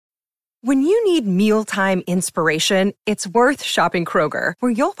When you need mealtime inspiration, it's worth shopping Kroger,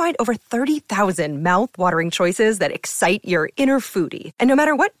 where you'll find over 30,000 mouth-watering choices that excite your inner foodie. And no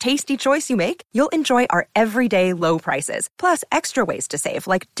matter what tasty choice you make, you'll enjoy our everyday low prices, plus extra ways to save,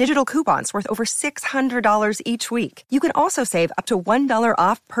 like digital coupons worth over $600 each week. You can also save up to $1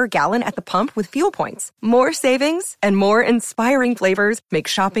 off per gallon at the pump with fuel points. More savings and more inspiring flavors make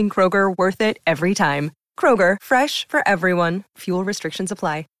shopping Kroger worth it every time. Kroger, fresh for everyone. Fuel restrictions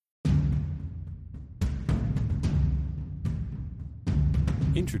apply.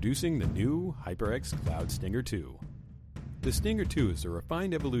 Introducing the new HyperX Cloud Stinger 2. The Stinger 2 is a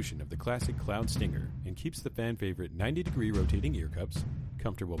refined evolution of the classic Cloud Stinger and keeps the fan-favorite 90-degree rotating ear cups,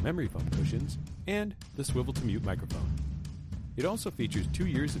 comfortable memory foam cushions, and the swivel-to-mute microphone. It also features 2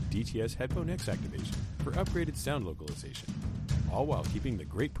 years of DTS Headphone X activation for upgraded sound localization, all while keeping the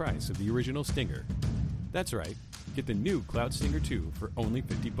great price of the original Stinger. That's right, get the new Cloud Stinger 2 for only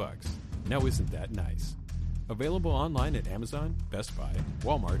 $50. Now isn't that nice? Available online at Amazon, Best Buy,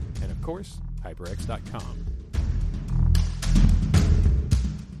 Walmart, and of course, HyperX.com.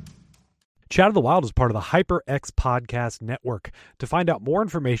 Chat of the Wild is part of the HyperX Podcast Network. To find out more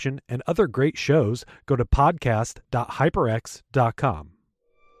information and other great shows, go to podcast.hyperx.com.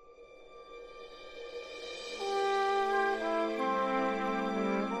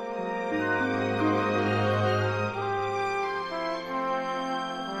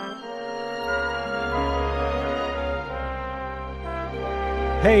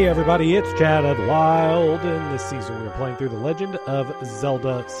 Hey everybody, it's Chad of the Wild, and this season we're playing through The Legend of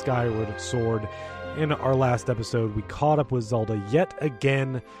Zelda Skyward Sword. In our last episode, we caught up with Zelda yet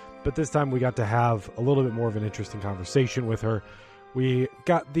again, but this time we got to have a little bit more of an interesting conversation with her. We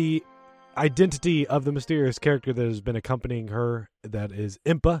got the identity of the mysterious character that has been accompanying her, that is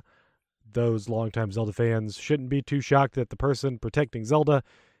Impa. Those longtime Zelda fans shouldn't be too shocked that the person protecting Zelda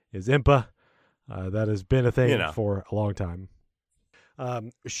is Impa. That has been a thing for a long time.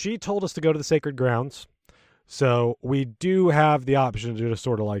 She told us to go to the Sacred Grounds, so we do have the option to just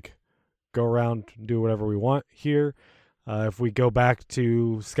sort of like go around and do whatever we want here. If we go back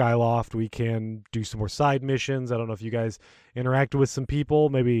to Skyloft, we can do some more side missions. I don't know if you guys interacted with some people,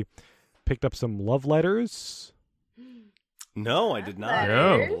 maybe picked up some love letters. No, I did not.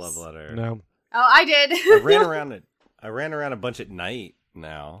 No. Love letter. No. Oh, I did. I ran around a bunch at night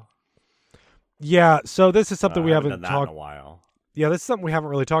now. Yeah, so this is something we haven't done that talked in a while. Yeah, this is something we haven't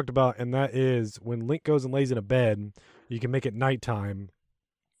really talked about, and that is when Link goes and lays in a bed, you can make it nighttime,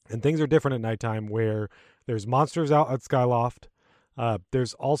 and things are different at nighttime where there's monsters out at Skyloft.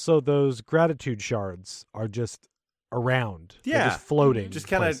 There's also those gratitude shards are just around. Yeah. They're just floating Just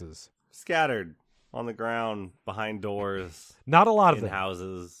kind of places. scattered on the ground, behind doors, Not a lot of in them.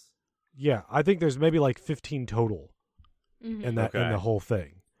 houses. Yeah, I think there's maybe like 15 total in that in Okay. the whole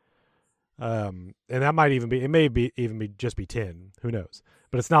thing. And that might even be, it may be even be just be 10. Who knows?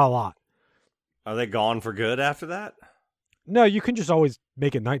 But it's not a lot. Are they gone for good after that? No, you can just always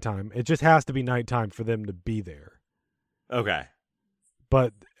make it nighttime. It just has to be nighttime for them to be there. Okay.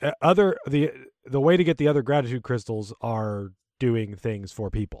 But the way to get the other gratitude crystals are doing things for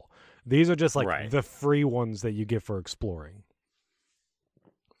people. These are just like the free ones that you get for exploring.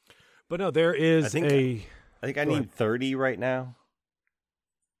 But no, there is I think I need 30 right now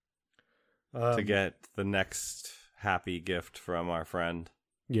to get the next happy gift from our friend.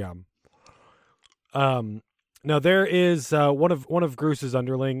 Yeah. Now there is one of Groos's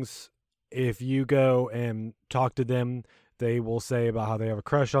underlings. If you go and talk to them, they will say about how they have a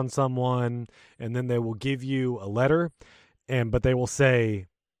crush on someone, and then they will give you a letter, but they will say,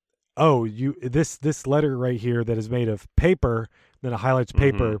 "Oh, this letter right here that is made of paper." Then it highlights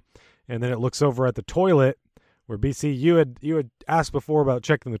paper, and then it looks over at the toilet where BC you had asked before about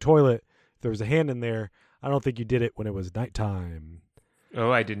checking the toilet. If there was a hand in there. I don't think you did it when it was nighttime.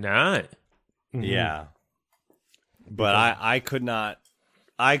 Oh, I did not. Mm-hmm. Yeah. But I could not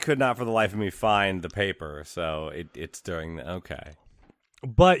for the life of me find the paper, so it's during the okay.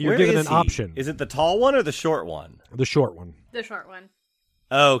 But you're given an option. Is it the tall one or the short one? The short one. The short one.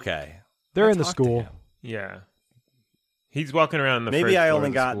 Okay. They're in the school. Yeah. He's walking around the Maybe first I floor only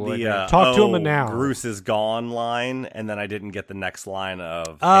of the got school, the I think. Talk to him now. Groose is gone line, and then I didn't get the next line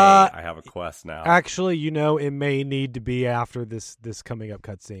of hey, I have a quest now. Actually, it may need to be after this coming up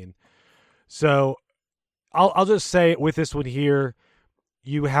cutscene. So I'll just say with this one here,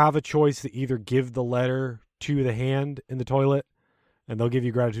 you have a choice to either give the letter to the hand in the toilet, and they'll give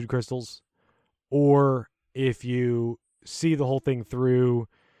you gratitude crystals, or if you see the whole thing through,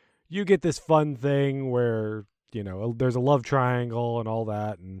 you get this fun thing where there's a love triangle and all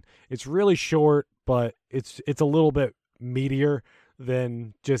that, and it's really short, but it's a little bit meatier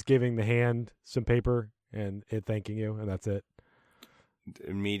than just giving the hand some paper and it thanking you, and that's it.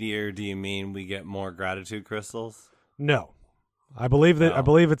 Meteor, do you mean we get more gratitude crystals? No. I believe that. Oh. I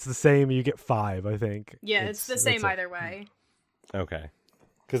believe it's the same. You get 5, I think. Yeah, it's the same that's it. either way. Okay.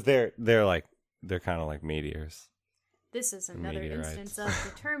 Because they're kind of like meteors. This is another Meteorites. instance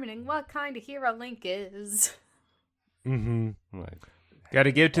of determining what kind of hero Link is. Mm-hmm. Like, Got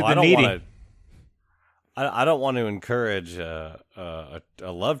to give to I the don't needy. wanna- I don't want to encourage a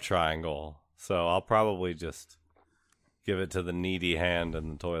love triangle, so I'll probably just give it to the needy hand in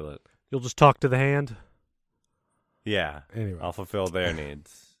the toilet. You'll just talk to the hand. Yeah. Anyway. I'll fulfill their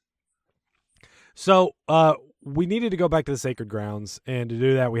needs. So, we needed to go back to the Sacred Grounds, and to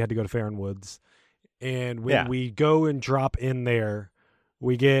do that, we had to go to Farron Woods. And when we go and drop in there,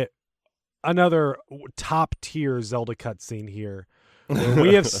 we get another top-tier Zelda cutscene here. Where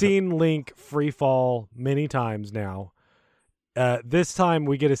we have seen Link free fall many times now. This time,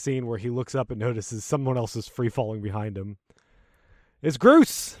 we get a scene where he looks up and notices someone else is free falling behind him. It's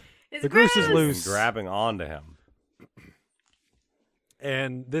Groose! It's The Groose is Groose! loose. And grabbing onto him.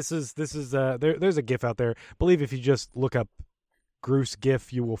 And this is there's a GIF out there. I believe if you just look up Groose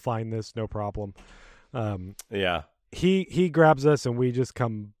GIF, you will find this, no problem. Yeah. He grabs us and we just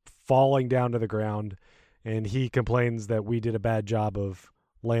come falling down to the ground, and he complains that we did a bad job of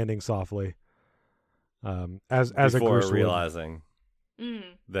landing softly. As a Before Groose would. realizing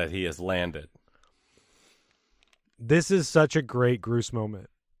that he has landed. This is such a great Groose moment.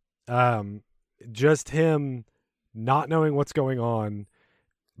 Just him not knowing what's going on,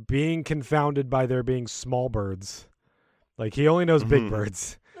 being confounded by there being small birds. Like, he only knows big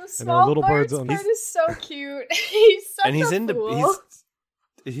birds. The And there are small little birds birds on- part is so cute. He's such And he's a into fool.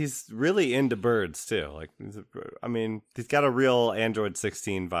 he's really into birds too. Like, he's got a real Android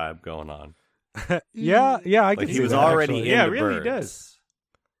 16 vibe going on. Yeah, I can Like, see he was that, already actually. into Yeah, really birds. does.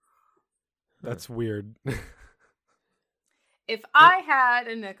 That's weird. If I had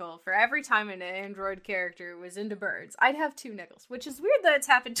a nickel for every time an Android character was into birds, I'd have 2 nickels, which is weird that it's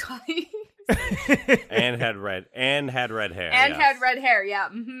happened twice. and had red hair. And yes. had red hair, yeah.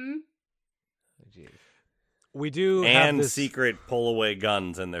 Mm-hmm. We do have And this secret pull away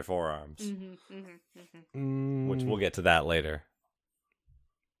guns in their forearms. Mm-hmm, mm-hmm, mm-hmm. Which we'll get to that later.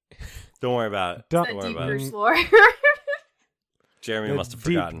 Don't worry about it. Don't That worry deep about it. Groose lore. Jeremy the must have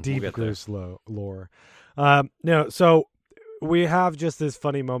deep, forgotten. Deep we'll get there. Groose lore. No, so we have just this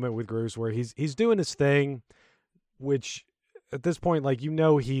funny moment with Groose where he's doing his thing, which at this point, like,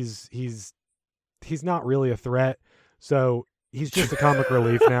 he's not really a threat, so he's just a comic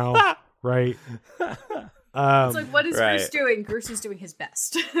relief now, right? It's like, what is Right. Groose doing? Groose is doing his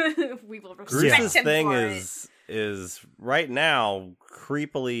best. We will respect Groose's him thing for is right now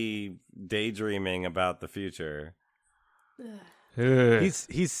creepily daydreaming about the future. Ugh.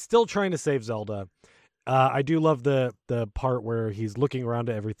 He's still trying to save Zelda. I do love the part where he's looking around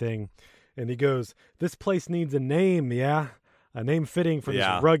at everything, and he goes, "This place needs a name, yeah, a name fitting for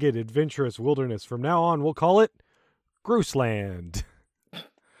Yeah. this rugged, adventurous wilderness. From now on, we'll call it Grooseland."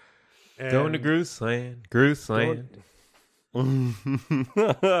 Going to And- Grooseland. Grooseland.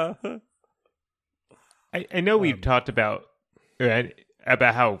 I know we've talked about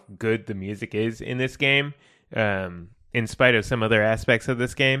how good the music is in this game, in spite of some other aspects of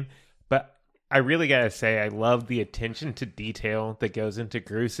this game. But I really gotta say, I love the attention to detail that goes into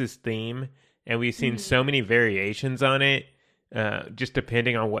Groose's theme, and we've seen so many variations on it, just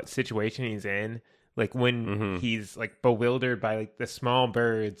depending on what situation he's in. Like when he's like bewildered by like the small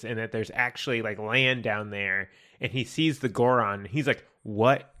birds, and that there's actually like land down there, and he sees the Goron. He's like,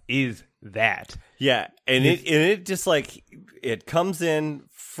 "What is that?" Yeah, and it just like it comes in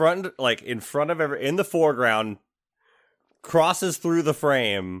front of in the foreground, crosses through the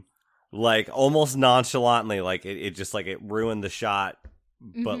frame, like almost nonchalantly, like it just like it ruined the shot,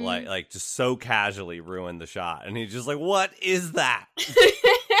 but like just so casually ruined the shot, and he's just like, "What is that?"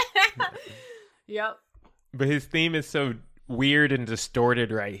 Yep. But his theme is so weird and distorted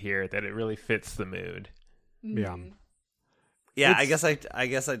right here that it really fits the mood. Yeah. Yeah, It's- I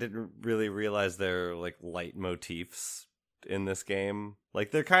guess I didn't really realize there are like leitmotifs in this game.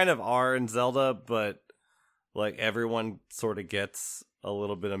 Like there kind of are in Zelda, but like everyone sort of gets a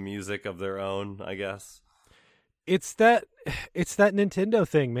little bit of music of their own, I guess. It's that Nintendo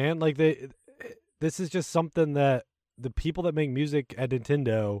thing, man. Like this is just something that the people that make music at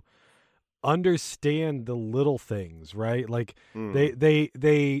Nintendo understand the little things, right? Like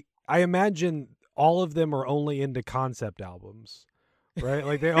they I imagine all of them are only into concept albums, right?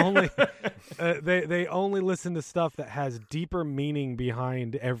 Like they only they only listen to stuff that has deeper meaning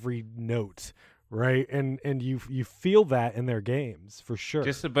behind every note, right? And you feel that in their games for sure.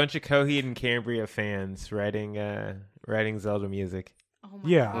 Just a bunch of Coheed and Cambria fans writing Zelda music. Oh my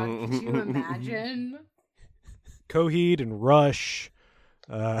Yeah. god, could you imagine? Coheed and Rush.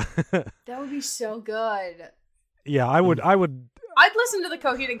 That would be so good. Yeah, I would. I'd listen to the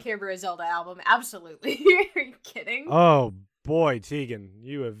Coheed and Cambria Zelda album. Absolutely. Are you kidding? Oh boy, Tegan,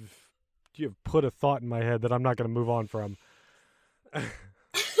 you have put a thought in my head that I'm not going to move on from.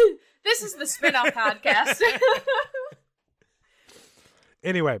 This is the Spin-Off Podcast.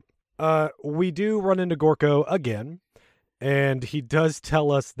 Anyway, we do run into Gorko again, and he does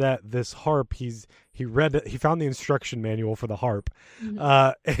tell us that this harp he found the instruction manual for the harp,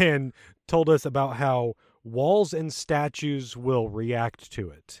 and told us about how walls and statues will react to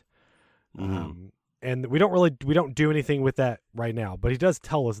it. And we don't do anything with that right now, but he does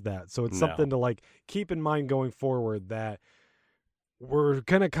tell us that. So it's something to like keep in mind going forward, that we're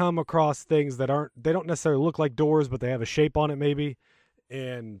going to come across things that they don't necessarily look like doors, but they have a shape on it maybe.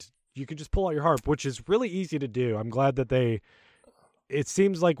 And you can just pull out your harp, which is really easy to do. I'm glad that it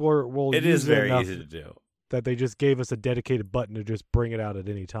seems like it is very easy to do, that they just gave us a dedicated button to just bring it out at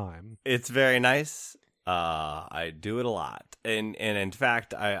any time. It's very nice. I do it a lot. And in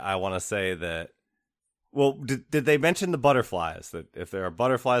fact, I want to say that, well, did they mention the butterflies? That if there are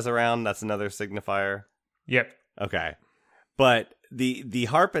butterflies around, that's another signifier? Yep. Okay. But the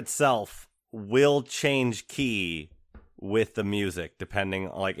harp itself will change key with the music, depending,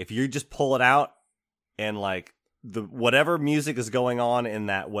 like, if you just pull it out and, like, whatever music is going on in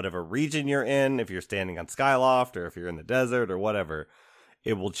that whatever region you're in, if you're standing on Skyloft or if you're in the desert or whatever,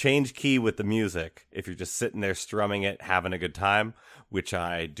 it will change key with the music if you're just sitting there strumming it, having a good time, which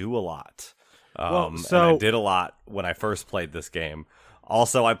I do a lot. And I did a lot when I first played this game.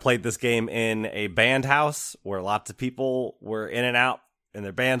 Also, I played this game in a band house where lots of people were in and out and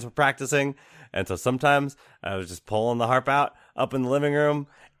their bands were practicing. And so sometimes I was just pulling the harp out up in the living room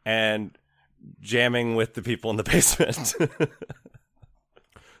and jamming with the people in the basement.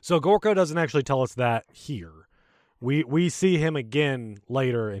 So Gorko doesn't actually tell us that here. We see him again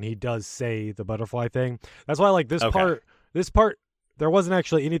later, and he does say the butterfly thing. That's why I like this part. This part, there wasn't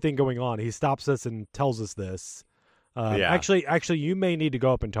actually anything going on. He stops us and tells us this. Actually, you may need to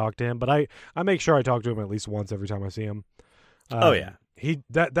go up and talk to him, but I make sure I talk to him at least once every time I see him.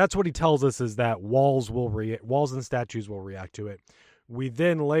 That's what he tells us, is that walls and statues will react to it. We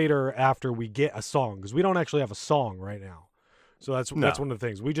then later, after we get a song, because we don't actually have a song right now, so that's one of the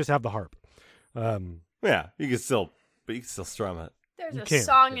things. We just have the harp. Yeah, you can still strum it. There's a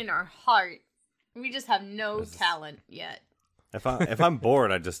song in our heart. We just have no talent yet. If I'm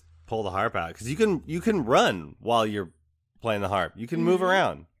bored, I just pull the harp out, because you can run while you're playing the harp. You can move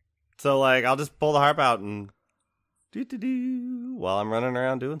around. So like, I'll just pull the harp out and do while I'm running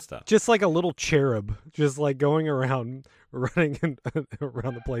around doing stuff. Just like a little cherub, just like going around, running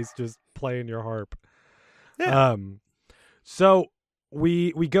around the place, just playing your harp. Yeah. So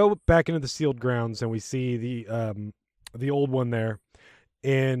we go back into the sealed grounds and we see the old one there,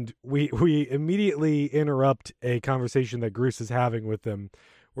 and we immediately interrupt a conversation that Groose is having with them,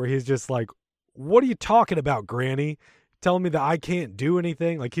 where he's just like, "What are you talking about, Granny? Telling me that I can't do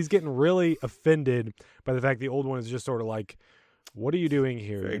anything?" Like, he's getting really offended by the fact the old one is just sort of like, "What are you doing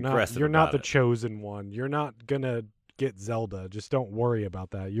here? You're not the chosen one. You're not gonna get Zelda. Just don't worry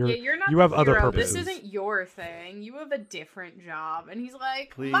about that. You have other purposes. This isn't your thing. You have a different job." And he's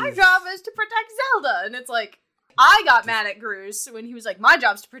like, Please. "My job is to protect Zelda." And it's like, I got mad at Groose when he was like, "My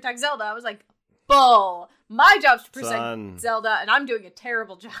job's to protect Zelda." I was like, bull. My job's to protect Zelda, and I'm doing a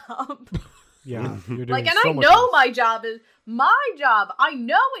terrible job. Yeah, you're doing like, and so I much know worse. my job is my job. I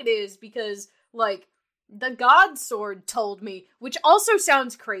know it is, because like the God Sword told me, which also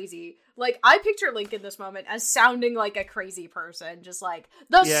sounds crazy. Like, I picture Link in this moment as sounding like a crazy person, just like,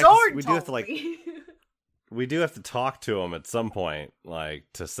 the sword we told do have to, like, me. we do have to talk to him at some point, like,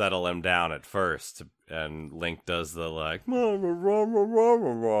 to settle him down at first. And Link does the, like,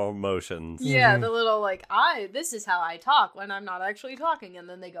 motions. Yeah, the little, like, this is how I talk when I'm not actually talking. And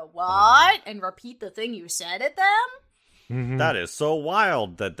then they go, "What?" And repeat the thing you said at them? Mhm. That is so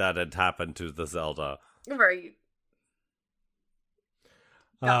wild that had happened to the Zelda. Right.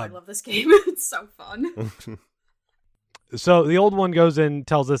 God, I love this game. It's so fun. So the old one goes and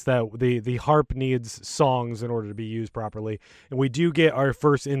tells us that the harp needs songs in order to be used properly. And we do get our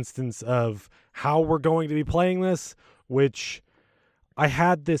first instance of how we're going to be playing this, which I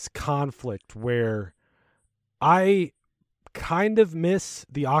had this conflict where I kind of miss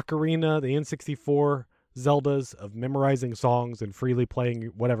the Ocarina, the N64 Zeldas of memorizing songs and freely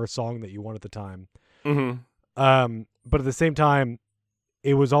playing whatever song that you want at the time. Mm-hmm. But at the same time,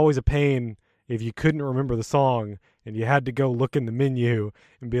 it was always a pain if you couldn't remember the song and you had to go look in the menu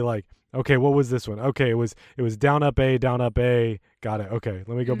and be like, okay, what was this one? Okay, it was down up A. Got it. Okay,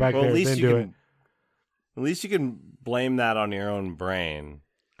 let me go back Well, there at and least then you do can. it. At least you can blame that on your own brain,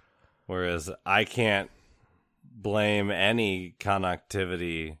 whereas I can't blame any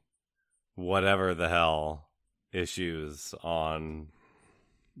connectivity, whatever the hell, issues on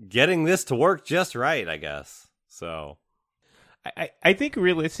getting this to work just right, I guess. So I think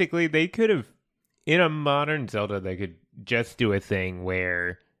realistically they could have, in a modern Zelda, they could just do a thing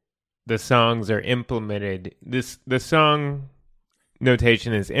where the songs are implemented. The song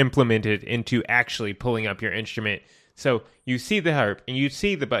notation is implemented into actually pulling up your instrument. So you see the harp and you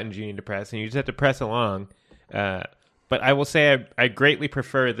see the buttons you need to press, and you just have to press along. But I will say I greatly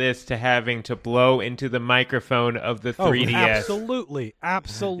prefer this to having to blow into the microphone of the 3DS.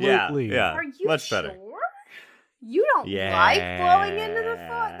 Absolutely. yeah, Are you much sure? better. You don't Yeah. like blowing into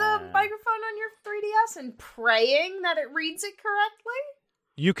the microphone on your 3DS and praying that it reads it correctly?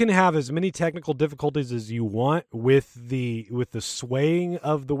 You can have as many technical difficulties as you want with the swaying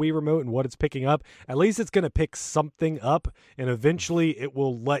of the Wii Remote and what it's picking up. At least it's going to pick something up, and eventually it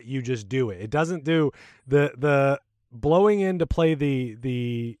will let you just do it. It doesn't do the blowing in to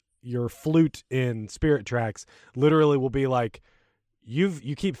play your flute in Spirit Tracks. Literally will be like, you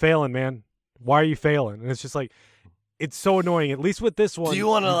keep failing, man. Why are you failing? And it's just like, it's so annoying. At least with this one, Do you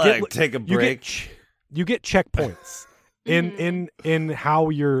want to take a break? You get checkpoints in how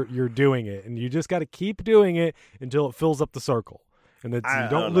you're doing it, and you just got to keep doing it until it fills up the circle, and that you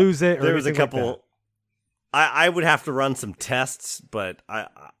don't lose it. Or there was a anything like couple. I would have to run some tests, but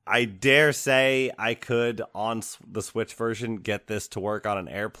I dare say I could, on the Switch version, get this to work on an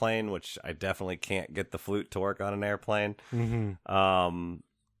airplane, which I definitely can't get the flute to work on an airplane. Mm-hmm.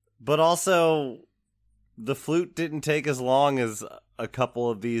 But also, the flute didn't take as long as a couple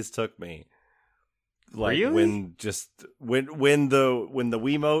of these took me. Like really? when the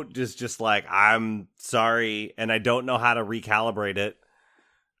Wiimote is just like, I'm sorry, and I don't know how to recalibrate it.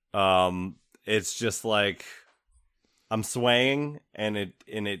 It's just like I'm swaying, and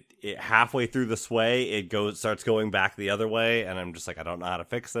it halfway through the sway, it starts going back the other way, and I'm just like, I don't know how to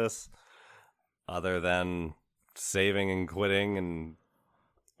fix this, other than saving and quitting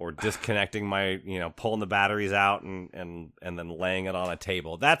or disconnecting my, pulling the batteries out and then laying it on a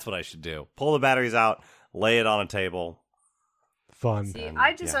table. That's what I should do. Pull the batteries out, lay it on a table. Fun. See, And,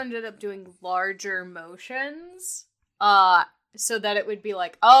 I just yeah. ended up doing larger motions, so that it would be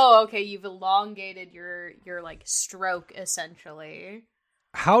like, oh, okay, you've elongated your like stroke essentially.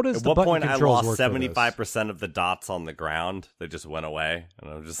 How does At the what button point I controls lost work for this? 75% of the dots on the ground. They just went away, and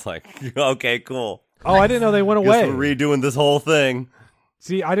I'm just like, okay, cool. Oh, I didn't know they went Guess away. we're redoing this whole thing.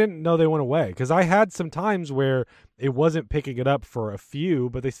 See, I didn't know they went away because I had some times where it wasn't picking it up for a few,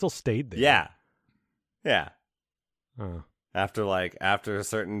 but they still stayed there. Yeah. Oh. After a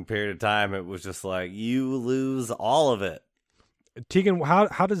certain period of time, it was just like, you lose all of it. Tegan,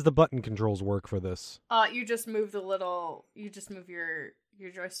 how does the button controls work for this? You just move your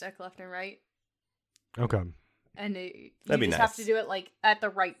joystick left and right, Okay. and you That'd be just nice. have to do it like at the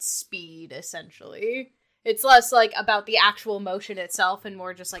right speed essentially. It's less like about the actual motion itself and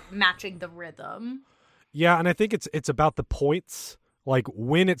more just like matching the rhythm. Yeah, and I think it's about the points. Like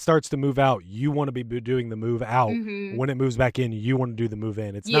when it starts to move out, you want to be doing the move out. Mhm. When it moves back in, you want to do the move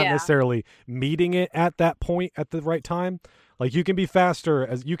in. It's not Yeah. necessarily meeting it at that point at the right time. Like you can be faster,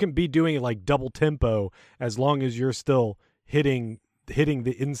 as you can be doing it like double tempo as long as you're still hitting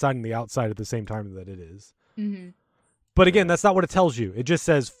the inside and the outside at the same time that it is. Mm-hmm. But again, that's not what it tells you. It just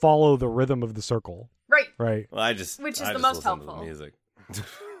says follow the rhythm of the circle, Right. right? Well, Which is I the just most listened to the helpful. music.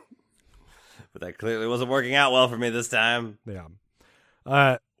 But that clearly wasn't working out well for me this time. Yeah.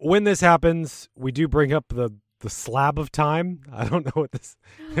 When this happens, we do bring up the slab of time. I don't know what this.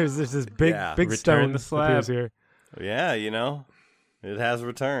 There's this big Yeah. big Return stone the that slab. appears here. Yeah, it has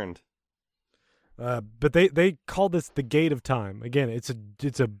returned. But they call this the Gate of Time. Again, it's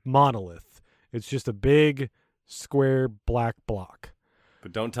a monolith. It's just a big square black block.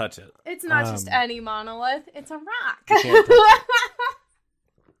 But don't touch it. It's not just any monolith; it's a rock. You can't touch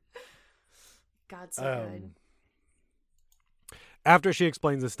God, so good. After she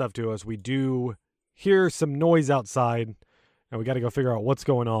explains this stuff to us, we do hear some noise outside, and we got to go figure out what's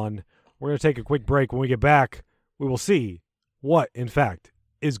going on. We're going to take a quick break. When we get back, we will see what, in fact,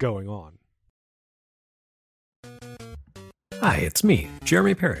 is going on. Hi, it's me,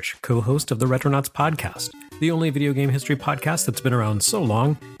 Jeremy Parrish, co-host of the Retronauts podcast, the only video game history podcast that's been around so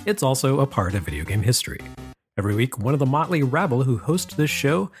long, it's also a part of video game history. Every week, one of the motley rabble who host this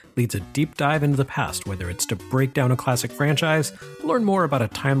show leads a deep dive into the past, whether it's to break down a classic franchise, learn more about a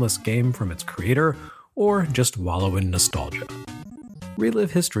timeless game from its creator, or just wallow in nostalgia.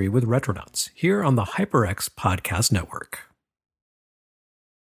 Relive history with Retronauts here on the HyperX Podcast Network.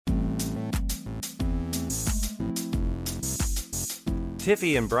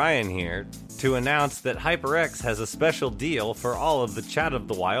 Tiffy and Brian here to announce that HyperX has a special deal for all of the Chat of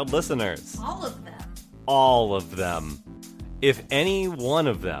the Wild listeners. All of them. All of them. If any one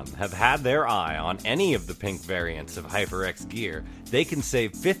of them have had their eye on any of the pink variants of HyperX gear, they can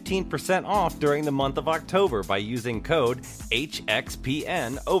save 15% off during the month of October by using code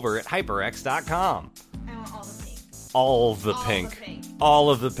HXPN over at HyperX.com. I want all the pink. All the All pink. the pink. All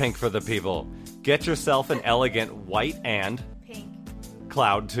of the pink for the people. Get yourself an elegant white and Pink.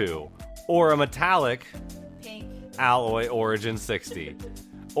 Cloud 2, or a metallic Pink. Alloy Origin 60,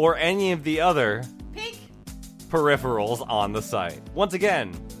 or any of the other Pink. peripherals on the site. Once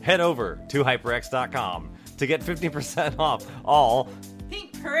again, head over to HyperX.com to get 50% off all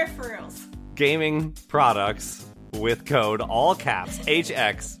Pink peripherals. gaming products with code all caps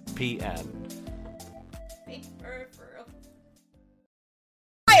HXPN. Pink peripheral.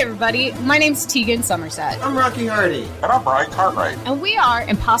 Hi everybody, my name's Tegan Somerset. I'm Rocky Hardy. And I'm Brian Cartwright. And we are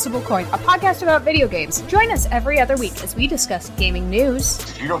Impossible Coin, a podcast about video games. Join us every other week as we discuss gaming news,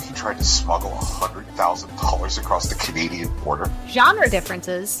 Did you know he tried to smuggle $100,000 across the Canadian border? genre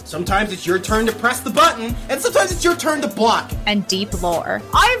differences, Sometimes it's your turn to press the button, and sometimes it's your turn to block. and deep lore.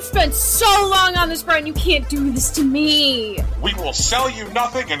 I've spent so long on this, Brian, you can't do this to me. We will sell you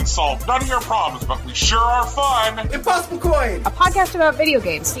nothing and solve none of your problems, but we sure are fun. Impossible Coin. A podcast about video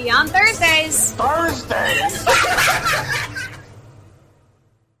games. See you on Thursdays. Thursdays.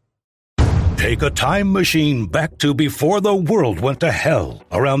 Take a time machine back to before the world went to hell,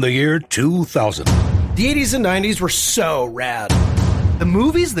 around the year 2000. The 80s and 90s were so rad. The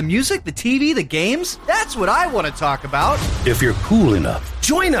movies, the music, the TV, the games, that's what I want to talk about. If you're cool enough,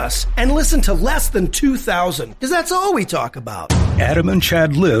 Join us and listen to Less Than 2000, because that's all we talk about. Adam and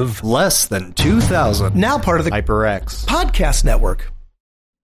Chad live Less Than 2000. Now part of the HyperX Podcast Network.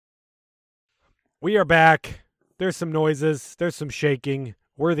 We are back. There's some noises. There's some shaking.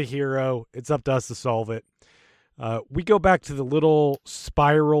 We're the hero. It's up to us to solve it. We go back to the little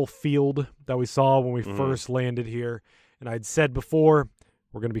spiral field that we saw when we first landed here. And I'd said before,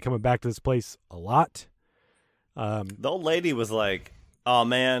 we're going to be coming back to this place a lot. The old lady was like, oh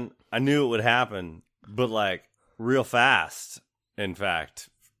man, I knew it would happen, but like real fast, in fact,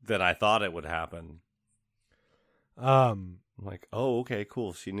 than I thought it would happen. I'm like, oh, okay,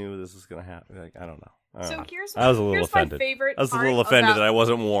 cool. She knew this was going to happen. Like, I don't know. So here's I was a little here's offended. my favorite I was a part little offended about- that I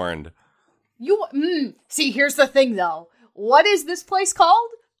wasn't warned. See, here's the thing, though. What is this place called?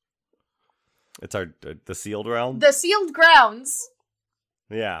 It's the sealed realm? The Sealed Grounds.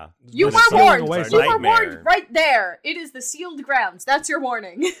 Yeah. You But were it's sealed warned. away You from- were Nightmare. warned right there. It is the Sealed Grounds. That's your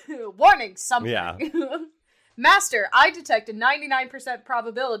warning. Warning something. Yeah. Master, I detect a 99%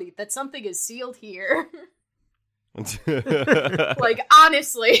 probability that something is sealed here. Like,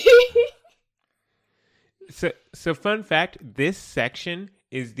 honestly. So fun fact, this section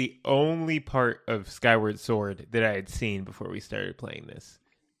is the only part of Skyward Sword that I had seen before we started playing this.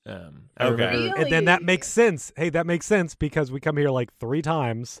 I Okay. remember- And then that makes sense. Hey, that makes sense because we come here like 3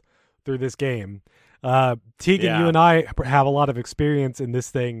 times through this game. Tegan, Yeah. you and I have a lot of experience in this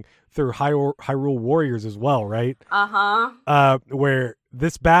thing through Hyrule Warriors as well, right? Uh-huh. Where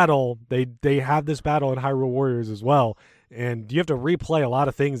this battle, they have this battle in Hyrule Warriors as well, and you have to replay a lot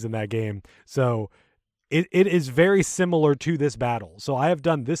of things in that game. So it is very similar to this battle. So I have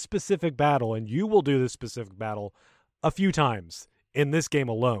done this specific battle, and you will do this specific battle a few times in this game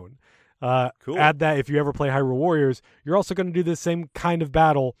alone. Cool. Add that if you ever play Hyrule Warriors, you're also going to do the same kind of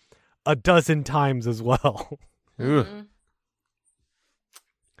battle a dozen times as well. Ugh.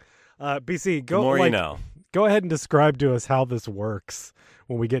 BC, The more you know. go ahead and describe to us how this works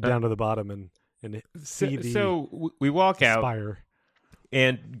when we get down to the bottom and see the So we walk out, spire.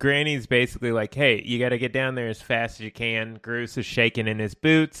 and Granny's basically like, hey, you got to get down there as fast as you can. Groose is shaking in his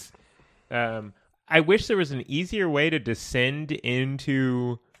boots. I wish there was an easier way to descend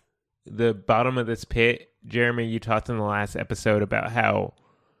into the bottom of this pit. Jeremy, you talked in the last episode about how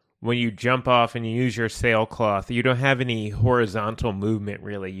when you jump off and you use your sailcloth, you don't have any horizontal movement,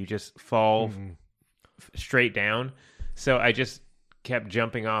 really. You just fall straight down. So I just kept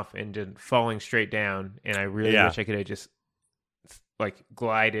jumping off and just falling straight down, and I really wish I could have just like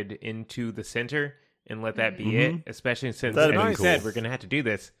glided into the center and let that be it, especially since, That'd as be you cool. said, we're going to have to do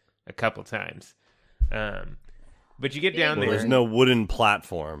this a couple times. But you get down Well, there. there's no wooden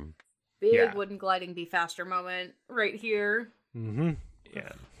platform. Big wouldn't gliding be faster moment right here. Mm-hmm.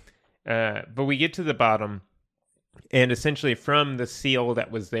 Yeah. But we get to the bottom, and essentially from the seal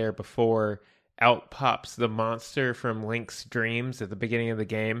that was there before, out pops the monster from Link's dreams at the beginning of the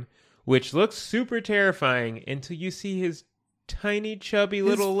game, which looks super terrifying until you see his tiny, chubby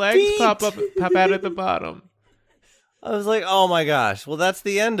little legs pop out at the bottom. I was like, oh my gosh. Well, that's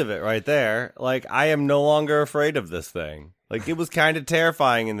the end of it right there. Like, I am no longer afraid of this thing. Like, it was kind of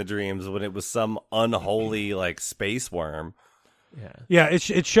terrifying in the dreams when it was some unholy, like, space worm. Yeah,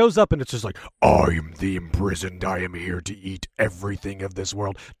 it shows up and it's just like, I am the imprisoned. I am here to eat everything of this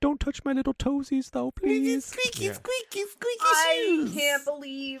world. Don't touch my little toesies, though, please. Squeaky, squeaky I shoes. can't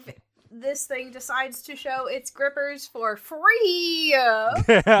believe this thing decides to show its grippers for free.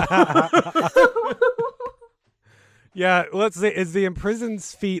 Yeah, let's see. Is the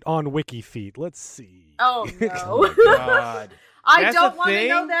imprisoned's feet on Wiki Feet? Let's see. Oh, no. Oh, my God. I That's don't a want to thing?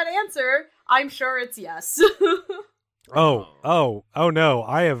 know that answer. I'm sure it's yes. Oh no.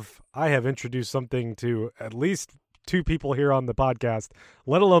 I have introduced something to at least 2 people here on the podcast,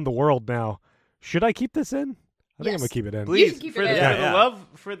 let alone the world now. Should I keep this in? I think I'm going to keep it in. You should keep it in. For the love,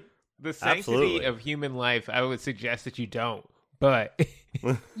 for the sanctity Absolutely. of human life, I would suggest that you don't. But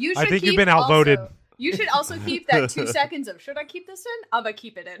You I should think keep you've been outvoted. Also, you should also keep that 2 seconds of, should I keep this in? I'm going to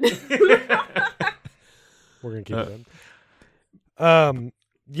keep it in. We're going to keep it in.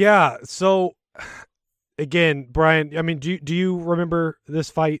 Yeah, so again, Brian, I mean, do you remember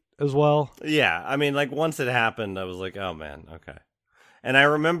this fight as well? Yeah, I mean, like, once it happened, I was like, oh, man, okay. And I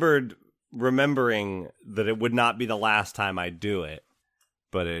remembering that it would not be the last time I do it,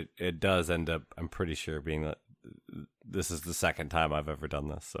 but it does end up, I'm pretty sure, being that this is the second time I've ever done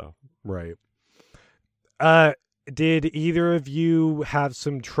this, so. Right. Did either of you have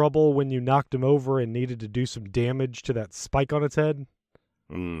some trouble when you knocked him over and needed to do some damage to that spike on its head?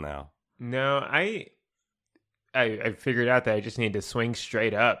 No. no, I figured out that I just needed to swing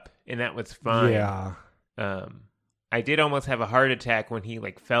straight up, and that was fine. Yeah. I did almost have a heart attack when he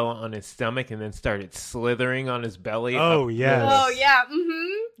like fell on his stomach and then started slithering on his belly. Oh, yes. Oh, yeah.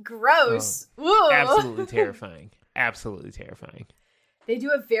 Mm-hmm. Gross. Ooh. Absolutely terrifying. Absolutely terrifying. They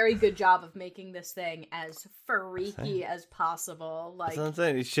do a very good job of making this thing as freaky as possible. Like, That's what I'm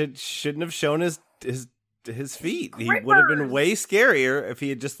saying. He shouldn't have shown his feet. He would have been way scarier if he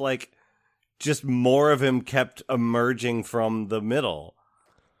had just more of him kept emerging from the middle.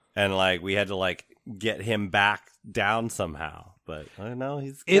 And like we had to like get him back down somehow. But I don't know,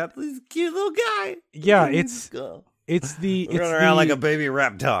 he's a cute little guy. Yeah, it's the running around like a baby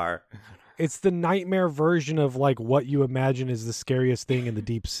raptor. It's the nightmare version of like what you imagine is the scariest thing in the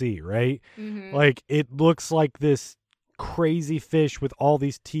deep sea, right? mm-hmm. Like it looks like this crazy fish with all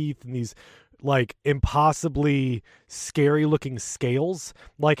these teeth and these like impossibly scary looking scales.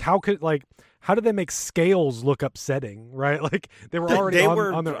 Like how did they make scales look upsetting, right? Like they were already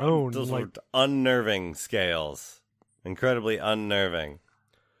on their own. Those like, were unnerving scales. Incredibly unnerving.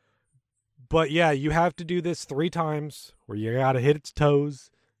 But yeah, you have to do this 3 times where you got to hit its toes,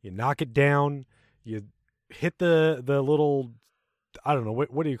 you knock it down, you hit the little, I don't know,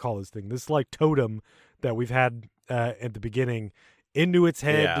 what do you call this thing? This like totem that we've had at the beginning into its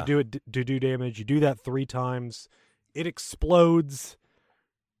head to do damage. You do that 3 times. It explodes,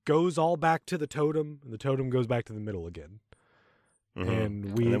 goes all back to the totem, and the totem goes back to the middle again. Mm-hmm.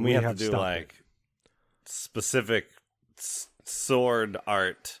 And then we have to do stopped like specific sword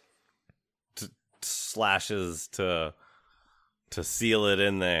art slashes to seal it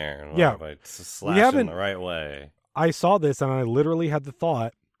in there. Yeah. By slash in the right way. I saw this and I literally had the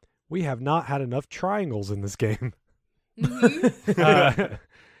thought, we have not had enough triangles in this game. Mm-hmm.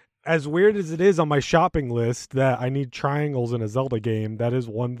 As weird as it is on my shopping list that I need triangles in a Zelda game, that is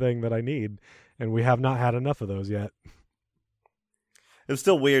one thing that I need, and we have not had enough of those yet. It's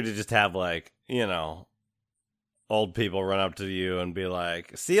still weird to just have like, you know, old people run up to you and be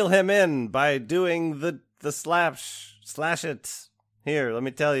like, seal him in by doing the slash it. Here, let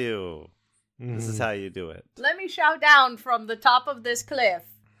me tell you. This is how you do it. Let me shout down from the top of this cliff.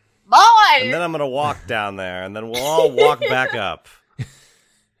 Boy! And then I'm going to walk down there, and then we'll all walk back up.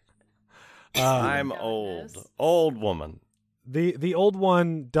 I'm old. Old woman. The old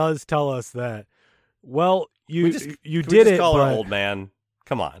one does tell us that, well, you Can we did just it, call her but old man.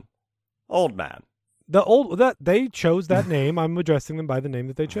 Come on. Old man. that they chose that name. I'm addressing them by the name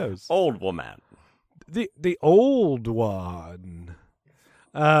that they chose. Old woman. The old one.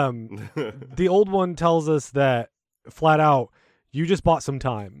 The old one tells us that flat out, you just bought some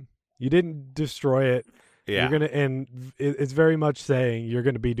time. You didn't destroy it. Yeah. You're gonna, and it's very much saying you're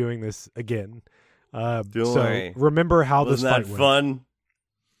gonna be doing this again. Don't so worry. remember how Wasn't this fight that fun?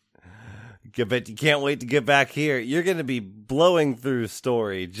 bet you can't wait to get back here. You're going to be blowing through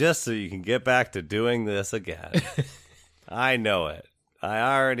story just so you can get back to doing this again. I know it. I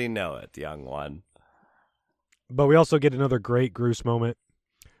already know it, young one. But we also get another great Groose moment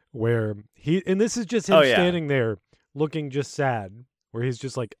where and this is just him standing there looking just sad, where he's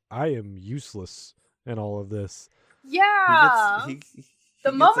just like, I am useless in all of this. Yeah. He the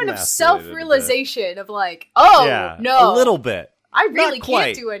gets moment of emasculated self-realization of like, oh, no. A little bit. I really Not quite.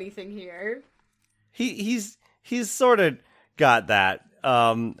 can't do anything here. He's sort of got that.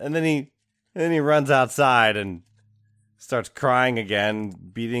 And then he runs outside and starts crying again,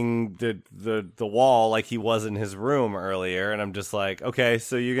 beating the wall like he was in his room earlier. And I'm just like, okay,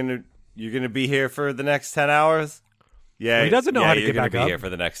 so you're gonna be here for the next 10 hours? Yeah, well, he doesn't know how to you're get gonna back be up. here for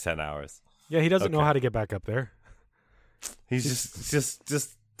the next 10 hours. Yeah, he doesn't know Okay. how to get back up there. He's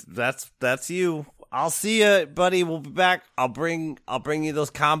just that's you. I'll see you, buddy. We'll be back. I'll bring you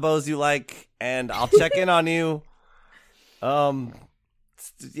those combos you like, and I'll check in on you.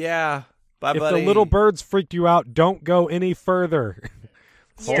 Yeah. Bye, If buddy. the little birds freaked you out, don't go any further.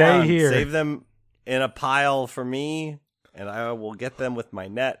 Hold Stay on. here. Save them in a pile for me, and I will get them with my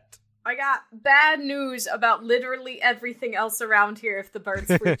net. I got bad news about literally everything else around here if the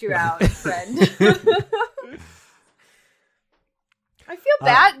birds freaked you out, friend. I feel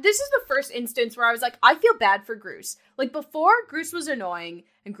bad. This is the first instance where I was like, I feel bad for Groose. Like, before, Groose was annoying,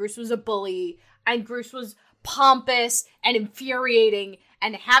 and Groose was a bully, and Groose was pompous and infuriating,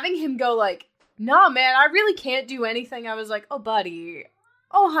 and having him go like, nah, man, I really can't do anything. I was like, oh, buddy.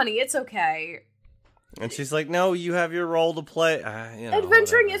 Oh, honey, it's okay. And she's like, "No, you have your role to play.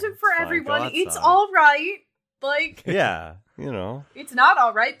 Adventuring whatever. isn't for It's fine. everyone. Go It's outside." all right. Like, Yeah, it's not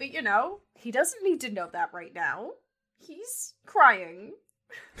all right, but he doesn't need to know that right now. He's crying.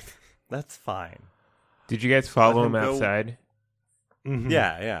 that's fine. Did you guys follow Let him him go. outside? Mhm.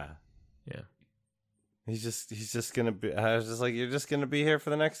 Yeah. Yeah. He's just gonna be. I was just like, you're just gonna be here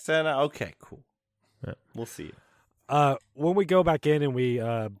for the next 10 hours? Okay, cool. Yeah. We'll see you. When we go back in and we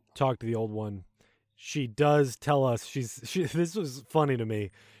talk to the old one, she does tell us this was funny to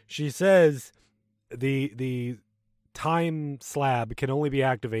me. She says the time slab can only be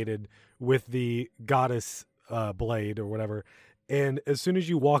activated with the goddess blade or whatever. And as soon as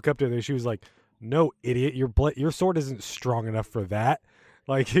you walk up to her, she was like, "No, idiot, your sword isn't strong enough for that.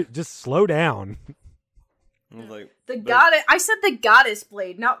 Like, just slow down." I was like, The goddess. I said the goddess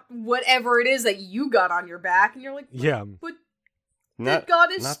blade, not whatever it is that you got on your back. And you're like, Yeah. but not, the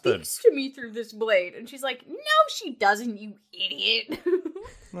goddess not speaks to me through this blade. And she's like, no, she doesn't, you idiot.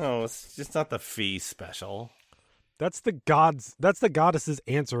 No, it's just not the fee special. That's the goddess's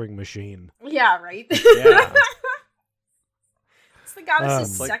answering machine. Yeah, right? Yeah, It's the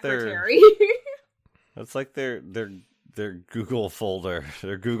goddess's Like they're- secretary. it's like their Google folder,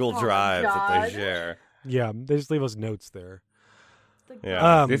 their Google Oh, Drive that God. they share. Yeah, they just leave us notes there.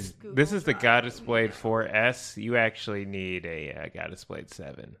 Yeah. This is the Goddess Blade 4S. You actually need a Goddess Blade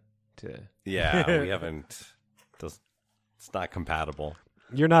 7 to. Yeah, we haven't. It's not compatible.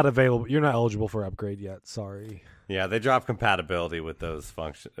 You're not available. You're not eligible for upgrade yet. Sorry. Yeah, they dropped compatibility with those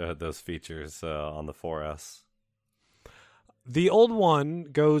those features on the 4S. The old one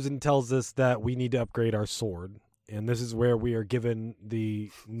goes and tells us that we need to upgrade our sword. And this is where we are given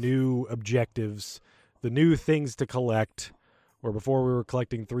the new objectives, the new things to collect. Where before we were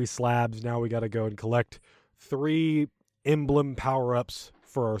collecting 3 slabs, now we got to go and collect 3 emblem power-ups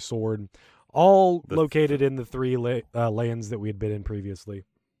for our sword, all located in the 3 lands that we had been in previously.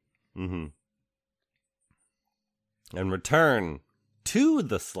 Mm-hmm. And return to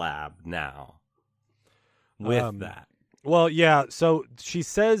the slab now with that. Well, yeah, so she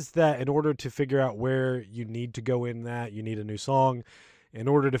says that in order to figure out where you need to go in that, you need a new song. In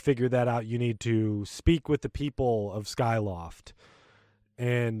order to figure that out, you need to speak with the people of Skyloft.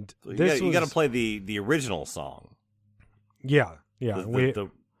 And So this you got to play the original song. Yeah. Yeah.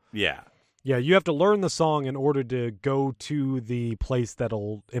 Yeah, you have to learn the song in order to go to the place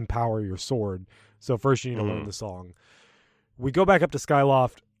that'll empower your sword. So first you need to learn the song. We go back up to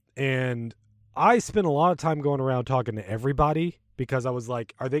Skyloft, and I spent a lot of time going around talking to everybody because I was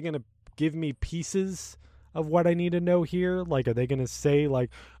like, are they going to give me pieces of what I need to know here? Like, are they going to say, like,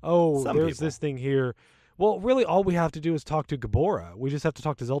 oh, Some there's people. this thing here? Well, really, all we have to do is talk to Gabora. We just have to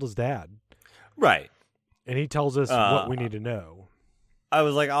talk to Zelda's dad. Right. And he tells us what we need to know. I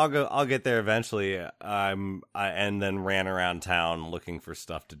was like, I'll get there eventually. And then ran around town looking for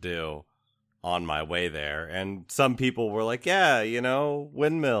stuff to do on my way there. And some people were like, yeah,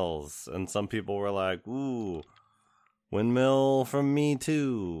 windmills. And some people were like, ooh, windmill from me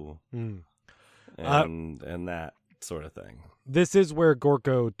too. Mm. And that. sort of thing. This is where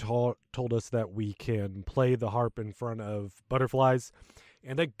Gorko told us that we can play the harp in front of butterflies,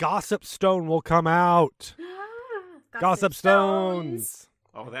 and a gossip stone will come out. Gossip stones.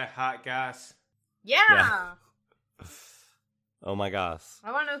 Oh, that hot goss. Yeah. Oh my gosh.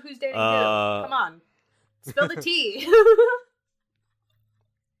 I want to know who's dating who. Come on. Spill the tea.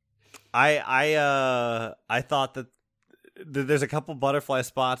 I thought that there's a couple butterfly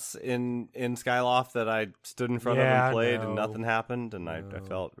spots in Skyloft that I stood in front of and played, and nothing happened, and I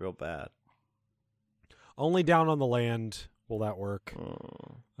felt real bad. Only down on the land will that work.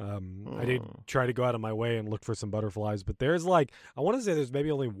 I did try to go out of my way and look for some butterflies, but there's I want to say there's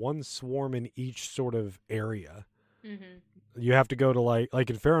maybe only one swarm in each sort of area. Mm-hmm. You have to go to like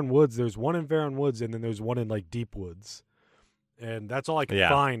in Farron Woods, there's one in Farron Woods, and then there's one in Deep Woods. And that's all I can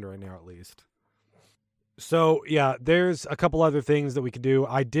find right now, at least. So, yeah, there's a couple other things that we can do.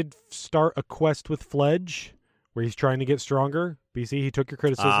 I did start a quest with Fledge, where he's trying to get stronger. BC, he took your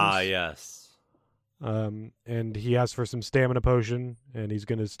criticisms. Ah, yes. And he asked for some stamina potion, and he's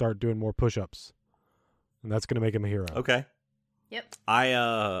going to start doing more push-ups. And that's going to make him a hero. Okay. Yep. Wait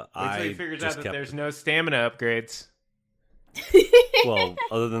till he figures out that there's no stamina upgrades. Well,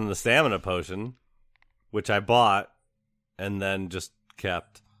 other than the stamina potion, which I bought and then just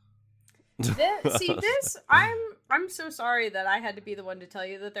kept. I'm so sorry that I had to be the one to tell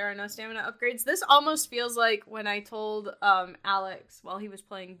you that there are no stamina upgrades. This almost feels like when I told Alex while he was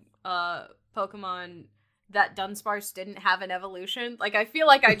playing Pokemon that Dunsparce didn't have an evolution. Like, I feel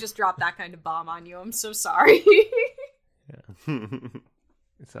like I just dropped that kind of bomb on you. I'm so sorry. Yeah.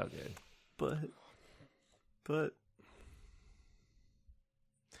 It's all good. But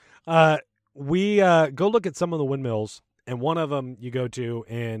we go look at some of the windmills, and one of them you go to,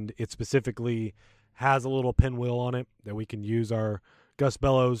 and it specifically has a little pinwheel on it that we can use our Gust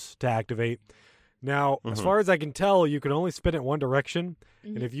Bellows to activate. Now, as far as I can tell, you can only spin it one direction,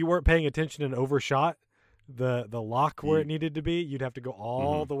 and if you weren't paying attention and overshot the lock where it needed to be, you'd have to go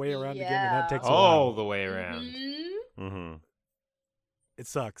all the way around again, and that takes a while. All the way around. It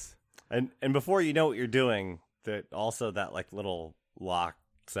sucks. And before you know what you're doing, that little lock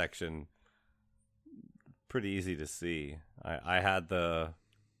section, pretty easy to see. I had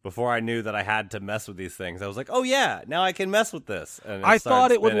before I knew that I had to mess with these things, I was like, oh yeah, now I can mess with this. And I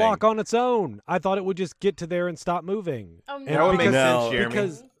thought it would lock on its own. I thought it would just get to there and stop moving. Oh, no. That would make sense, Jeremy.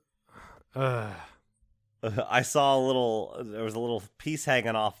 Because I saw there was a little piece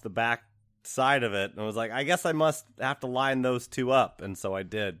hanging off the back side of it, and I was like, I guess I must have to line those two up, and so I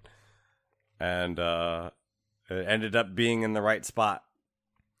did. And it ended up being in the right spot.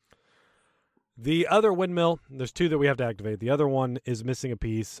 The other windmill, there's two that we have to activate. The other one is missing a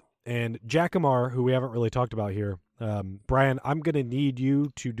piece. And Jackamar, who we haven't really talked about here, Brian, I'm going to need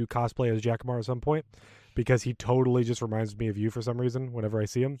you to do cosplay as Jackamar at some point, because he totally just reminds me of you for some reason whenever I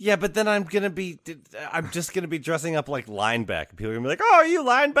see him. Yeah, but then I'm just going to be dressing up like Linebeck. People are going to be like, oh, are you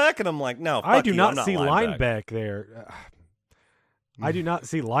Linebeck? And I'm like, no, I do not I'm see Linebeck. Linebeck there. I do not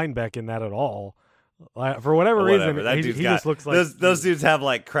see Linebeck in that at all. For whatever reason, he just looks like... Those dudes have,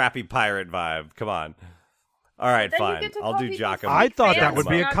 crappy pirate vibe. Come on. All right, fine. I'll do Giacomo. I thought that would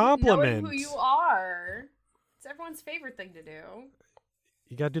be a compliment. Knowing who you are. It's everyone's favorite thing to do.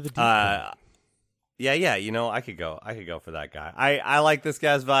 You got to do the deep cut. Yeah, I could go for that guy. I like this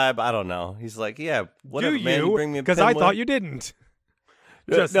guy's vibe. I don't know. He's like, yeah, whatever, man, you bring me a pinwheel. Because I thought you didn't.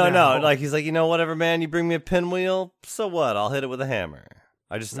 No. He's like, whatever, man, you bring me a pinwheel, so what? I'll hit it with a hammer.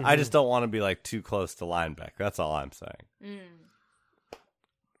 I just don't want to be too close to Linebeck. That's all I'm saying.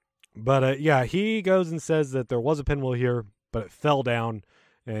 But he goes and says that there was a pinwheel here, but it fell down,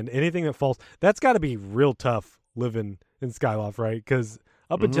 and anything that falls, that's got to be real tough living in Skyloft, right? Because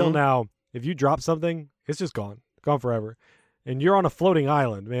up until now, if you drop something, it's just gone forever, and you're on a floating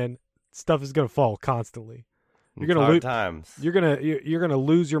island, man. Stuff is gonna fall constantly. You're gonna lose times. You're gonna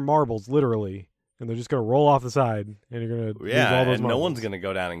lose your marbles literally. And they're just going to roll off the side, and you're going to lose all those marbles. No one's going to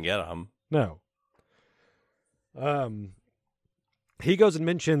go down and get them. No. He goes and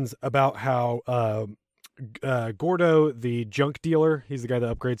mentions about how Gordo, the junk dealer, he's the guy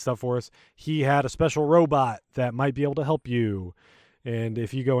that upgrades stuff for us, he had a special robot that might be able to help you. And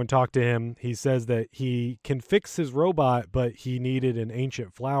if you go and talk to him, he says that he can fix his robot, but he needed an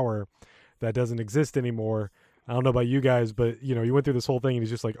ancient flower that doesn't exist anymore. I don't know about you guys, but, you went through this whole thing, and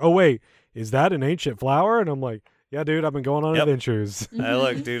he's just like, oh, wait, is that an ancient flower? And I'm like, yeah, dude, I've been going on adventures. Hey,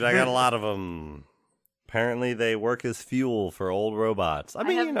 look, dude, I got a lot of them. Apparently, they work as fuel for old robots. I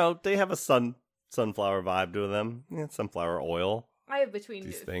mean, they have a sunflower vibe to them. Yeah, sunflower oil. I have between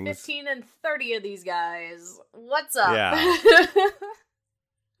 15 and 30 of these guys. What's up? Yeah.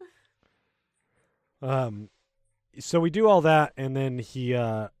 So we do all that, and then he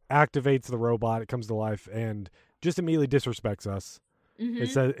activates the robot. It comes to life and just immediately disrespects us.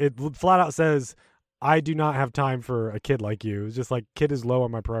 Mm-hmm. It flat out says, "I do not have time for a kid like you." It's just like, kid is low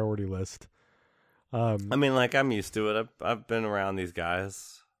on my priority list. I mean, like, I'm used to it. I've been around these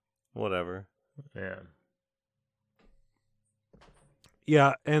guys. Whatever. Yeah.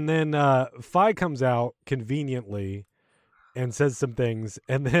 Yeah, and then Fi comes out conveniently and says some things,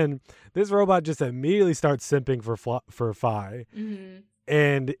 and then this robot just immediately starts simping for Fi, Mm-hmm.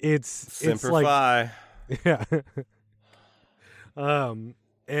 and it's like, Fi. yeah,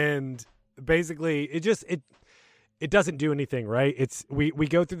 and basically it doesn't do anything, right? It's we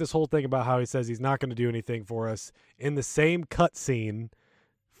go through this whole thing about how he says he's not going to do anything for us. In the same cutscene,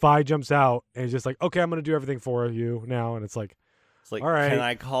 Fi jumps out and is just like, "Okay, I'm going to do everything for you now," and it's like, all right. Can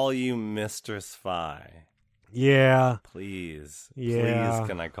I call you Mistress Fi? Yeah. Please. Yeah. Please,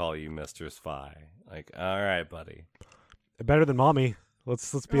 can I call you Mistress Fi? Like, all right, buddy. Better than mommy.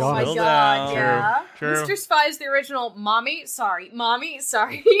 Let's be Oh honest. my god, down. yeah. True. Mr. Spy is the original mommy, sorry.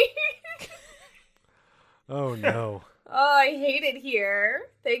 Oh no. Oh, I hate it here.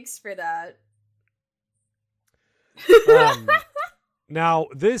 Thanks for that. Now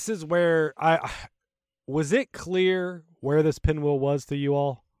this is where was it clear where this pinwheel was to you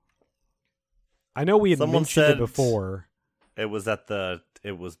all? I know we had Someone mentioned said it before. It was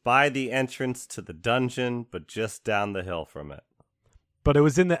by the entrance to the dungeon, but just down the hill from it. But it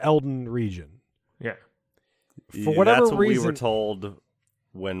was in the Elden region. Yeah. For whatever That's what reason, we were told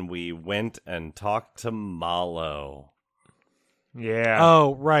when we went and talked to Malo. Yeah.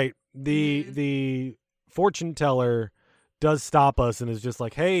 Oh, right. The fortune teller does stop us and is just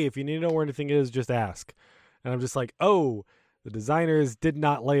like, "Hey, if you need to know where anything is, just ask." And I'm just like, "Oh, the designers did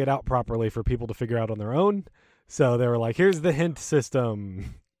not lay it out properly for people to figure out on their own." So they were like, "Here's the hint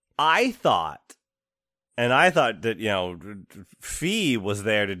system." I thought that, Fee was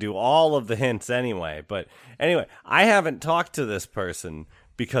there to do all of the hints anyway. But anyway, I haven't talked to this person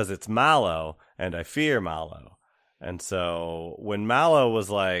because it's Malo, and I fear Malo. And so when Malo was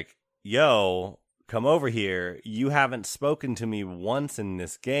like, "Yo, come over here, you haven't spoken to me once in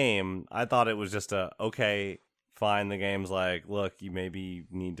this game," I thought it was just okay, fine. The game's like, look, you maybe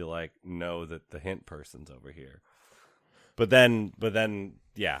need to like know that the hint person's over here. But then,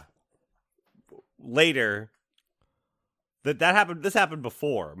 yeah. Later, that happened. This happened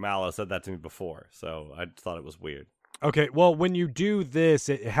before. Malo said that to me before, so I thought it was weird. Okay, well, when you do this,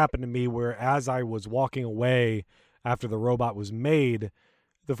 it happened to me where as I was walking away after the robot was made,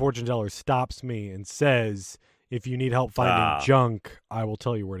 the fortune teller stops me and says, "If you need help finding junk, I will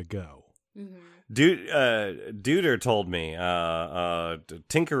tell you where to go." Mm-hmm. Duder told me,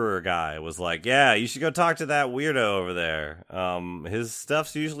 Tinkerer guy was like, "Yeah, you should go talk to that weirdo over there. His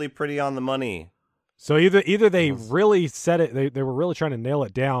stuff's usually pretty on the money." So either they really said it, they were really trying to nail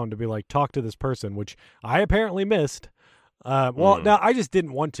it down to be like, talk to this person, which I apparently missed. No, I just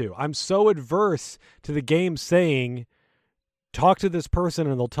didn't want to. I'm so adverse to the game saying, talk to this person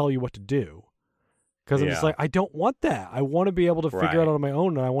and they'll tell you what to do. Because I'm just like, I don't want that. I want to be able to figure it out on my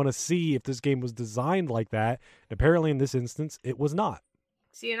own, and I want to see if this game was designed like that. And apparently in this instance, it was not.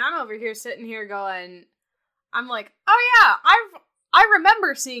 See, and I'm over here sitting here going, I'm like, oh yeah, I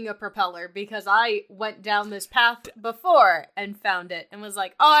remember seeing a propeller because I went down this path before and found it and was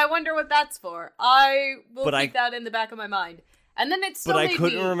like, oh, I wonder what that's for. I will keep that in the back of my mind. And then it still But I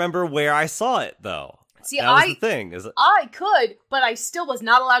couldn't remember where I saw it, though. See, that was the thing. I could, but I still was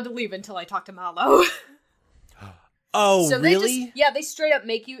not allowed to leave until I talked to Malo. Oh, so really? They straight up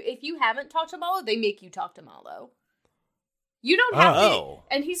make you, if you haven't talked to Malo, they make you talk to Malo. You don't have to.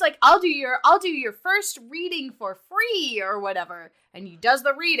 And he's like, I'll do your first reading for free or whatever. And he does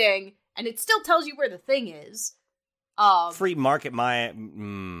the reading, and it still tells you where the thing is. Free market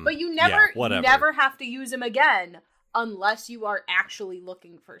but you never have to use him again unless you are actually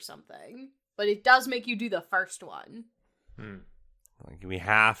looking for something. But it does make you do the first one. Like, we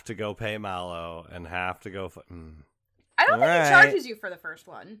have to go pay Malo and have to go. I don't think he charges you for the first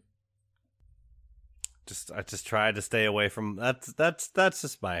one. I just tried to stay away from that's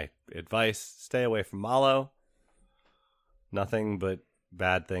just my advice. Stay away from Malo. Nothing but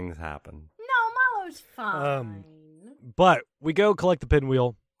bad things happen. No, Malo's fine. But we go collect the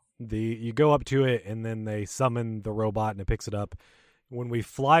pinwheel. You go up to it, and then they summon the robot, and it picks it up. When we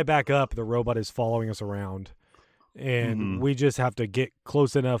fly back up, the robot is following us around, and we just have to get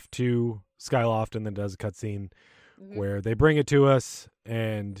close enough to Skyloft, and then does a cutscene where they bring it to us,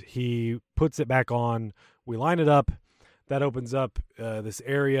 and he puts it back on. We line it up. That opens up this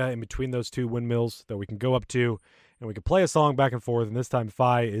area in between those two windmills that we can go up to, and we can play a song back and forth. And this time,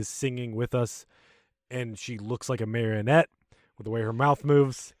 Fi is singing with us. and she looks like a marionette with the way her mouth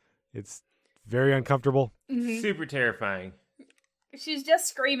moves. It's very uncomfortable. Super terrifying. She's just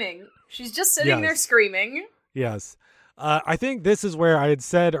screaming. She's just sitting there screaming. Yes. I think this is where I had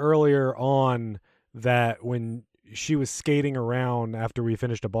said earlier on that when she was skating around after we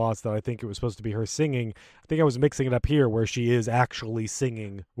finished a boss that I think it was supposed to be her singing. I think I was mixing it up here where she is actually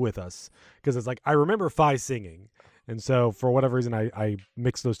singing with us. Because it's like, I remember Fi singing. And so for whatever reason, I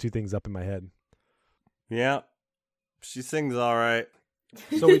mixed those two things up in my head. Yeah. She sings all right.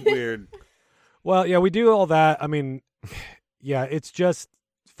 So weird. Well, yeah, we do all that. I mean, yeah, it's just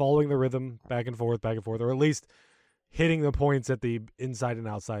following the rhythm back and forth, or at least hitting the points at the inside and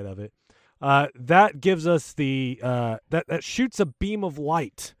outside of it. That gives us the that shoots a beam of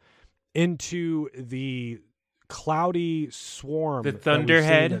light into the cloudy swarm. The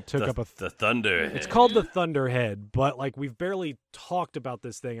Thunderhead that took up the Thunderhead. It's called the Thunderhead, but like we've barely talked about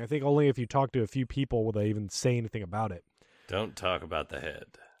this thing. I think only if you talk to a few people will they even say anything about it. Don't talk about the head.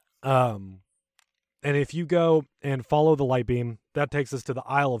 And if you go and follow the light beam, that takes us to the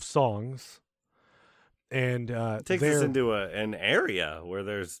Isle of Songs. And it takes us into an area where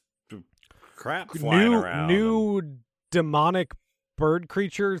there's crap flying around. New demonic bird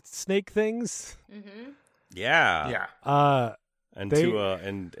creature snake things. Mm-hmm. Yeah.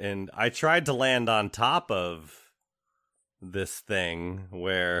 And I tried to land on top of this thing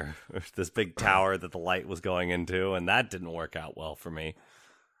where this big tower that the light was going into, and that didn't work out well for me.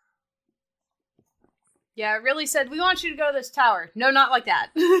 Yeah, it really said, we want you to go to this tower. No, not like that.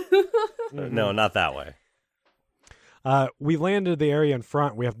 No, not that way. We landed the area in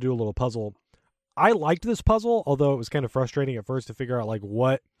front. We have to do a little puzzle. I liked this puzzle, although it was kind of frustrating at first to figure out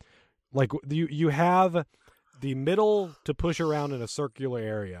you have the middle to push around in a circular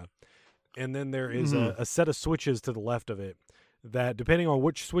area, and then there is a set of switches to the left of it that, depending on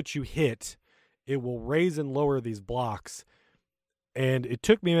which switch you hit, it will raise and lower these blocks. And it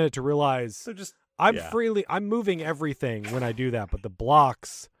took me a minute to realize I'm moving everything when I do that, but the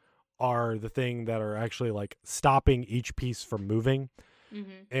blocks are the thing that are actually like stopping each piece from moving.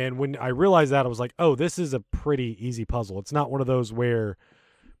 Mm-hmm. And when I realized that, I was like, oh, this is a pretty easy puzzle. It's not one of those where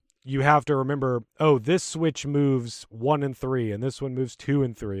you have to remember, oh, this switch moves 1 and 3, and this one moves 2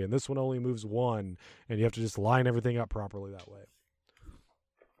 and 3, and this one only moves 1, and you have to just line everything up properly that way.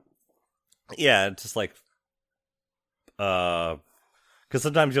 Yeah, it's just like, because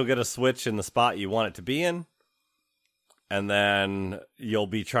sometimes you'll get a switch in the spot you want it to be in, and then you'll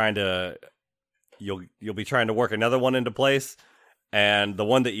be trying to work another one into place, and the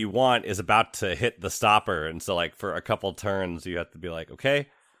one that you want is about to hit the stopper, and so like for a couple turns you have to be like, okay,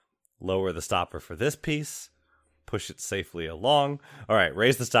 lower the stopper for this piece, push it safely along. All right,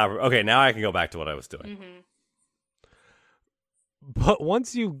 raise the stopper. Okay, now I can go back to what I was doing. Mm-hmm. But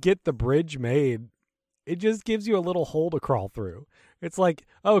once you get the bridge made, it just gives you a little hole to crawl through. It's like,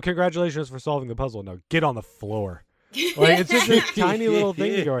 oh, congratulations for solving the puzzle. Now get on the floor. Like, it's just a tiny little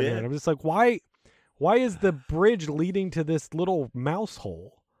thing to go in here. And I'm just like, why is the bridge leading to this little mouse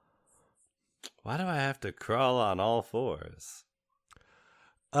hole? Why do I have to crawl on all fours?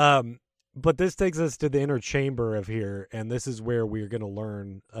 But this takes us to the inner chamber of here, and this is where we're going to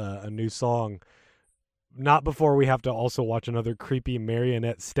learn a new song. Not before we have to also watch another creepy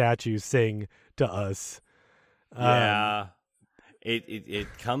marionette statue sing to us. Yeah. It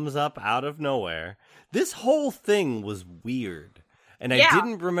comes up out of nowhere. This whole thing was weird, and I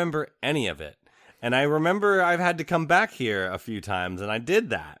didn't remember any of it. And I remember I've had to come back here a few times, and I did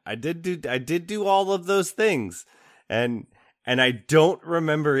that. I did do all of those things, and I don't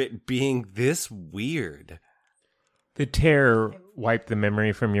remember it being this weird. The terror wiped the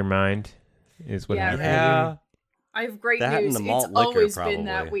memory from your mind, is what happened. Yeah. I have great that news. And the malt it's liquor, always probably. been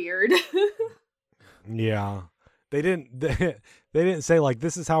that weird. Yeah. They didn't say like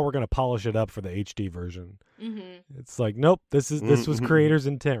this is how we're going to polish it up for the HD version. Mm-hmm. It's like, nope, this was creator's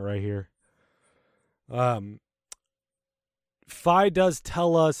intent right here. Fi does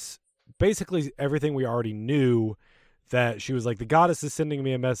tell us basically everything we already knew, that she was like, the goddess is sending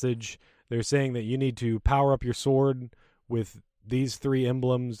me a message. They're saying that you need to power up your sword with these 3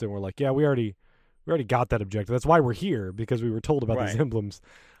 emblems. And we're like, yeah, we already got that objective. That's why we're here, because we were told about these emblems.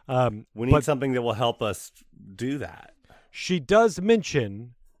 We need something that will help us do that. She does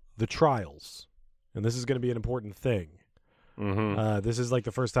mention the trials, and this is going to be an important thing. Mm-hmm. This is like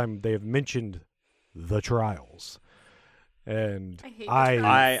the first time they have mentioned the trials. And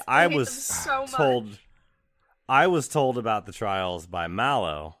I was told... I was told about the trials by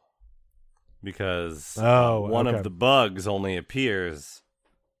Mallow, because one of the bugs only appears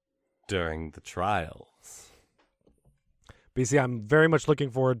during the trials. BC, I'm very much looking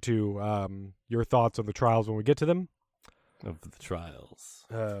forward to your thoughts on the trials when we get to them. Of the trials.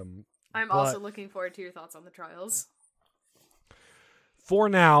 I'm also looking forward to your thoughts on the trials. For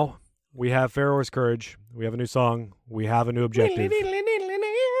now, we have Pharaoh's Courage. We have a new song. We have a new objective.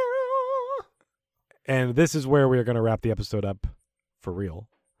 And this is where we are going to wrap the episode up for real.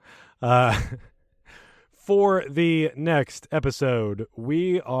 For the next episode,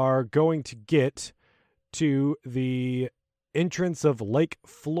 we are going to get to the entrance of Lake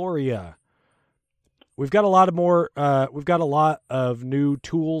Floria. We've got a lot of new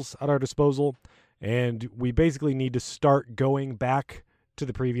tools at our disposal, and we basically need to start going back to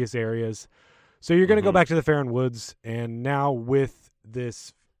the previous areas. So you're going to go back to the Farron Woods, and now with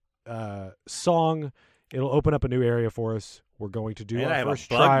this song, it'll open up a new area for us. We're going to do and our I have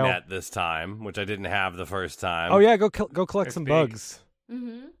first a bug trial. net this time, which I didn't have the first time. Oh yeah, go collect some bugs.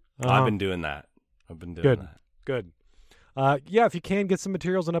 Mm-hmm. I've been doing that. Good. Yeah, if you can get some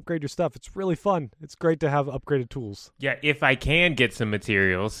materials and upgrade your stuff, it's really fun. It's great to have upgraded tools. Yeah, if I can get some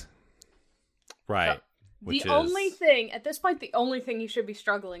materials. Right. Only thing, at this point, the only thing you should be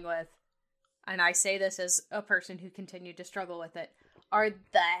struggling with, and I say this as a person who continued to struggle with it, are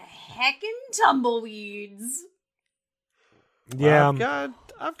the heckin' tumbleweeds. Yeah.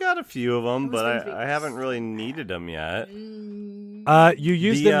 I've got a few of them, but I haven't really needed them yet. You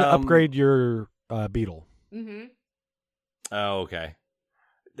use them to upgrade your beetle. Mm-hmm. Oh, okay.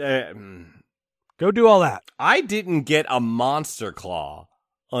 Go do all that. I didn't get a monster claw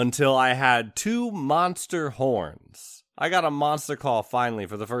until I had 2 monster horns. I got a monster claw finally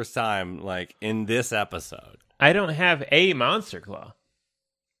for the first time, like, in this episode. I don't have a monster claw.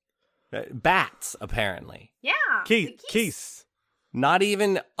 Bats, apparently. Yeah. Keese. Not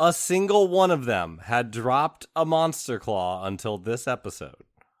even a single one of them had dropped a monster claw until this episode.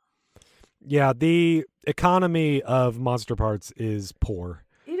 Yeah, the economy of monster parts is poor.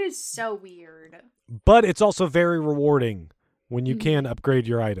 It is so weird. But it's also very rewarding when you can upgrade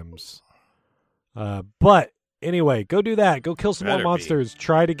your items. But anyway, go do that. Go kill some more monsters.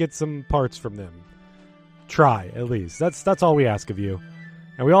 Try to get some parts from them. Try, at least. That's all we ask of you.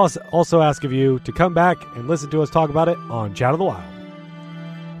 And we also ask of you to come back and listen to us talk about it on Chat of the Wild.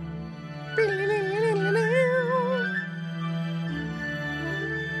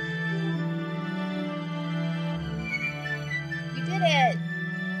 You did it!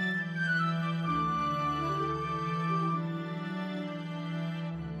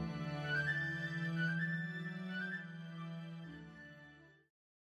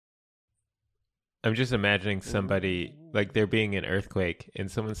 I'm just imagining somebody, like there being an earthquake and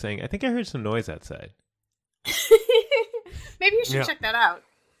someone saying, I think I heard some noise outside. Maybe you should check that out.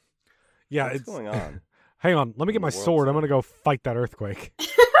 Yeah, What's going on? Hang on, let me get my sword. I'm going to go fight that earthquake.